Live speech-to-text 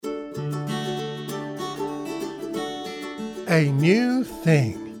A new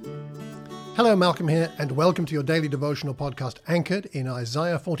thing. Hello, Malcolm here, and welcome to your daily devotional podcast anchored in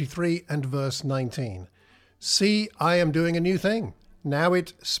Isaiah 43 and verse 19. See, I am doing a new thing. Now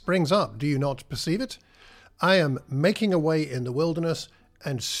it springs up. Do you not perceive it? I am making a way in the wilderness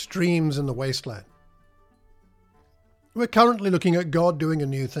and streams in the wasteland. We're currently looking at God doing a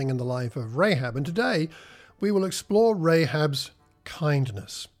new thing in the life of Rahab, and today we will explore Rahab's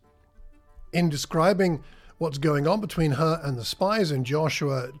kindness. In describing what's going on between her and the spies in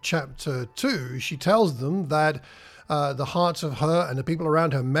Joshua chapter 2, she tells them that the hearts of her and the people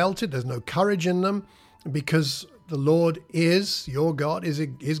around her melted. There's no courage in them because the Lord is, your God,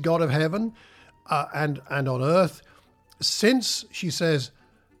 is God of heaven and on earth. Since, she says,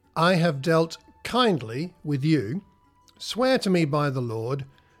 I have dealt kindly with you, swear to me by the Lord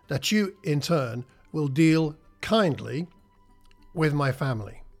that you in turn will deal kindly with my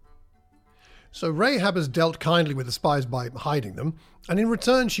family. So Rahab has dealt kindly with the spies by hiding them, and in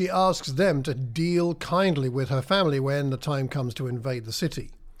return she asks them to deal kindly with her family when the time comes to invade the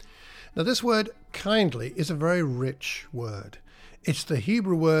city. Now this word kindly is a very rich word. It's the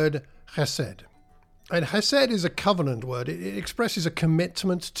Hebrew word hesed. And hesed is a covenant word. It expresses a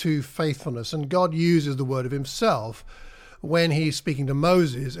commitment to faithfulness, and God uses the word of himself when he's speaking to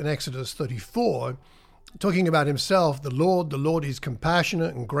Moses in Exodus 34, talking about himself, the Lord is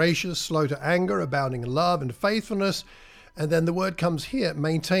compassionate and gracious, slow to anger, abounding in love and faithfulness. And then the word comes here,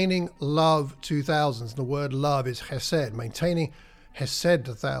 maintaining love to thousands. The word love is hesed, maintaining hesed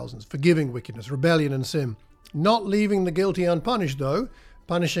to thousands, forgiving wickedness, rebellion and sin. Not leaving the guilty unpunished, though,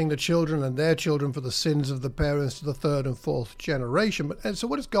 punishing the children and their children for the sins of the parents to the third and fourth generation. And so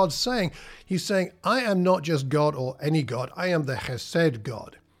what is God saying? He's saying, I am not just God or any God. I am the hesed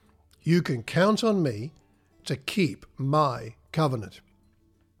God. You can count on me to keep my covenant.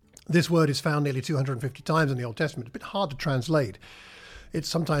 This word is found nearly 250 times in the Old Testament. It's a bit hard to translate. It's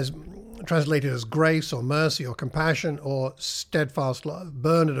sometimes translated as grace or mercy or compassion or steadfast love.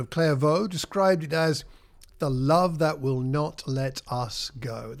 Bernard of Clairvaux described it as the love that will not let us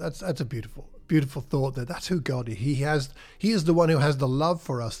go. That's a beautiful thought there. That's who God is. He is the one who has the love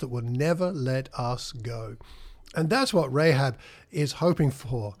for us that will never let us go. And that's what Rahab is hoping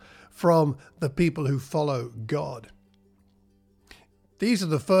for from the people who follow God. These are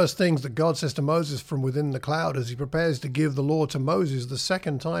the first things that God says to Moses from within the cloud as he prepares to give the law to Moses the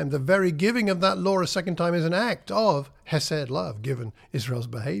second time. The very giving of that law a second time is an act of hesed love, given Israel's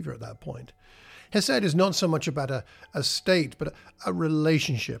behavior at that point. Hesed is not so much about a state, but a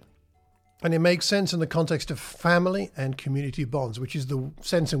relationship. And it makes sense in the context of family and community bonds, which is the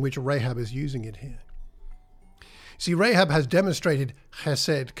sense in which Rahab is using it here. See, Rahab has demonstrated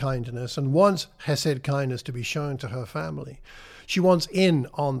hesed kindness and wants hesed kindness to be shown to her family. She wants in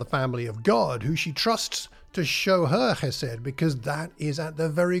on the family of God, who she trusts to show her hesed, because that is at the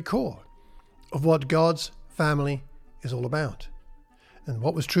very core of what God's family is all about. And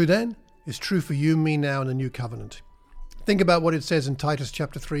what was true then is true for you and me now in the new covenant. Think about what it says in Titus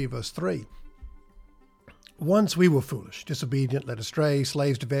chapter 3, verse 3. Once we were foolish, disobedient, led astray,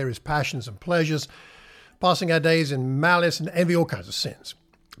 slaves to various passions and pleasures, passing our days in malice and envy, all kinds of sins.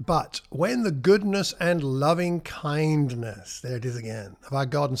 But when the goodness and loving kindness, there it is again, of our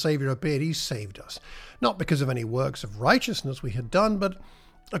God and Saviour appeared, he saved us. Not because of any works of righteousness we had done, but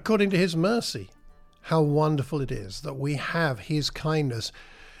according to his mercy. How wonderful it is that we have his kindness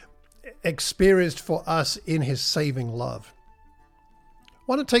experienced for us in his saving love. I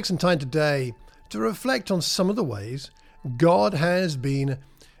want to take some time today to reflect on some of the ways God has been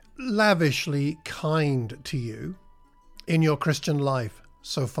lavishly kind to you in your Christian life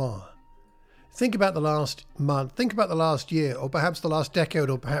so far. Think about the last month, think about the last year, or perhaps the last decade,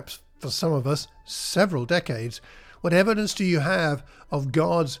 or perhaps for some of us, several decades. What evidence do you have of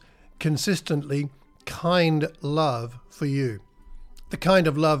God's consistently kind love for you? The kind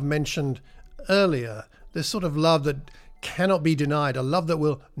of love mentioned earlier, this sort of love that cannot be denied, a love that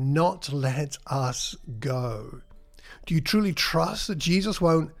will not let us go. Do you truly trust that Jesus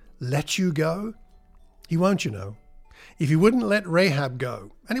won't let you go? He won't, you know. If he wouldn't let Rahab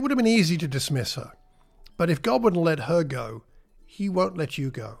go, and it would have been easy to dismiss her, but if God wouldn't let her go, he won't let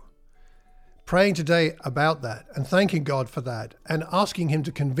you go. Praying today about that and thanking God for that and asking him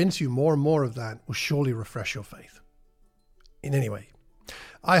to convince you more and more of that will surely refresh your faith. In any way,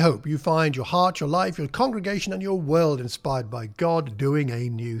 I hope you find your heart, your life, your congregation, and your world inspired by God doing a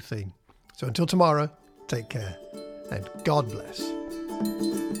new thing. So until tomorrow, take care and God bless.